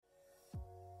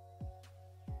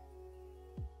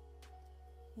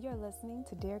You're listening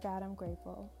to Dear God, I'm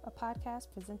Grateful, a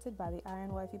podcast presented by the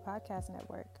Iron Wifey Podcast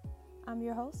Network. I'm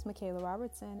your host, Michaela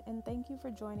Robertson, and thank you for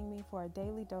joining me for a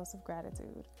daily dose of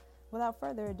gratitude. Without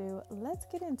further ado, let's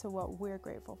get into what we're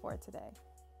grateful for today.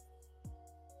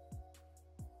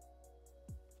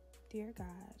 Dear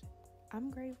God,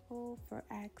 I'm grateful for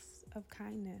acts of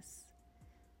kindness.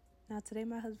 Now, today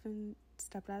my husband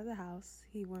stepped out of the house.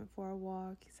 He went for a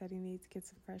walk. He said he needs to get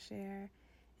some fresh air.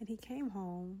 And he came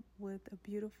home with a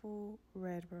beautiful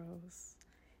red rose.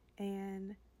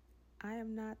 And I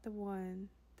am not the one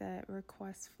that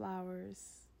requests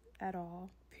flowers at all,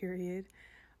 period.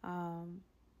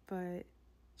 But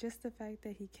just the fact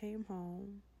that he came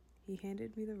home, he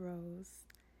handed me the rose.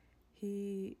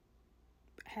 He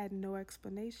had no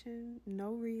explanation,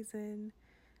 no reason.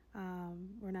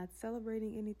 We're not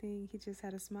celebrating anything. He just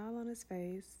had a smile on his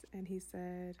face and he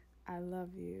said, "I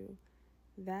love you."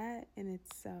 That in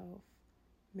itself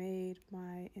made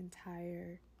my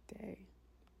entire day.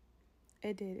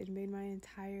 It did. It made my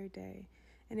entire day.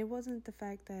 And it wasn't the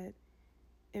fact that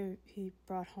he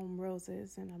brought home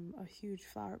roses and I'm a huge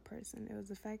flower person. It was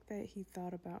the fact that he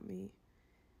thought about me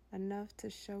enough to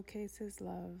showcase his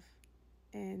love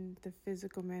and the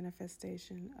physical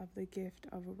manifestation of the gift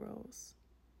of a rose.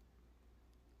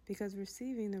 Because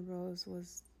receiving the rose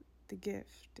was the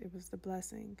gift. It was the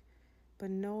blessing. But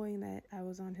knowing that I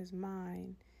was on his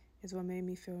mind is what made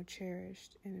me feel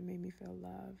cherished and it made me feel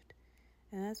loved.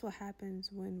 And that's what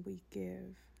happens when we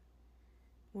give.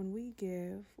 When we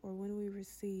give or when we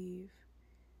receive,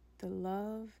 the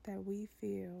love that we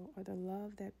feel or the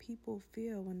love that people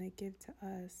feel when they give to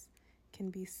us can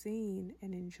be seen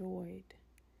and enjoyed.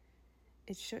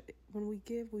 When we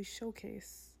give, we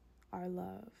showcase our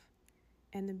love.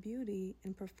 And the beauty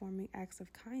in performing acts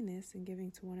of kindness and giving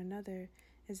to one another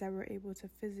is that we're able to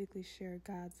physically share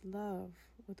God's love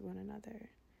with one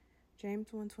another.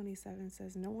 James 1:27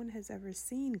 says, "No one has ever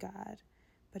seen God,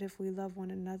 but if we love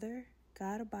one another,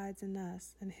 God abides in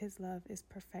us and his love is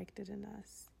perfected in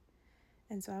us."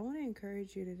 And so I want to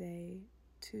encourage you today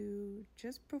to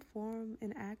just perform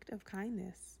an act of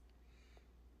kindness.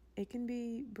 It can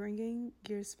be bringing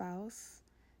your spouse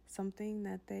something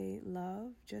that they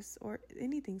love, or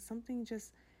anything, something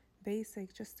just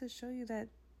basic, just to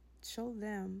show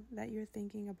them that you're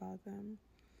thinking about them.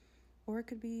 Or it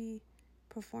could be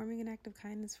performing an act of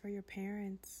kindness for your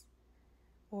parents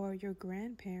or your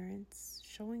grandparents,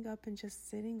 showing up and just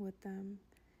sitting with them,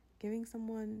 giving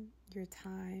someone your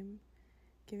time,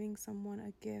 giving someone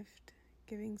a gift,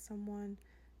 giving someone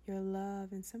your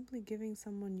love, and simply giving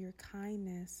someone your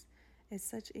kindness is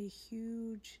such a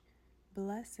huge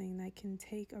blessing that can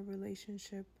take a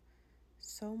relationship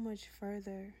so much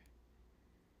further.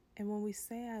 And when we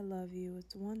say I love you,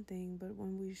 it's one thing, but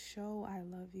when we show I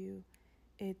love you,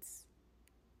 it's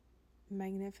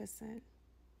magnificent.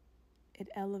 It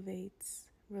elevates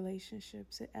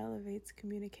relationships. It elevates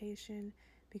communication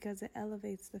because it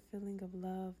elevates the feeling of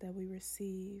love that we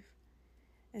receive.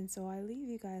 And so I leave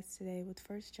you guys today with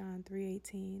 1 John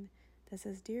 3:18 that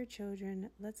says, "Dear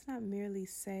children, let's not merely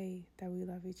say that we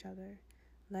love each other.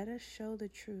 Let us show the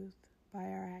truth by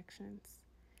our actions."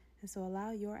 And so allow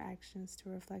your actions to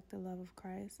reflect the love of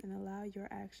Christ and allow your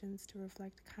actions to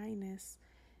reflect kindness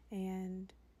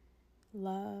and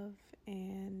love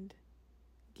and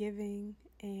giving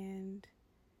and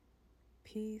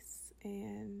peace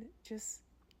and just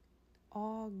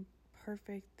all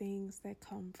perfect things that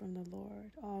come from the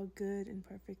Lord, all good and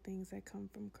perfect things that come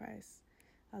from Christ.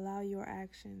 Allow your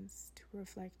actions to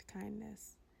reflect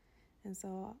kindness. And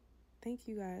so thank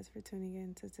you guys for tuning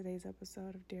in to today's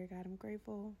episode of Dear God, I'm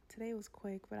Grateful. Today was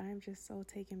quick, but I am just so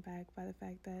taken back by the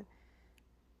fact that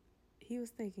he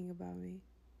was thinking about me.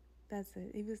 That's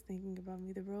it. He was thinking about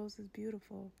me. The rose is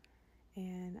beautiful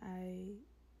and I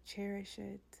cherish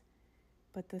it.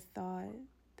 But the thought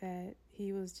that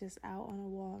he was just out on a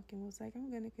walk and was like, "I'm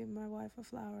going to give my wife a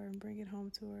flower and bring it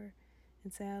home to her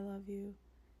and say I love you,"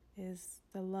 is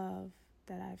the love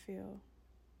that I feel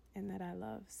and that I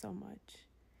love so much.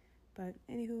 But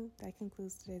anywho, that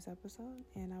concludes today's episode,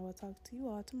 and I will talk to you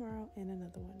all tomorrow in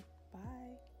another one.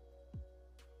 Bye.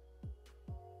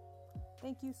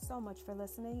 Thank you so much for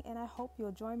listening, and I hope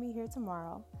you'll join me here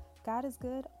tomorrow. God is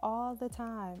good all the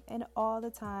time, and all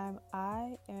the time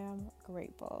I am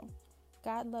grateful.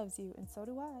 God loves you, and so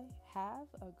do I. Have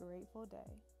a grateful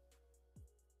day.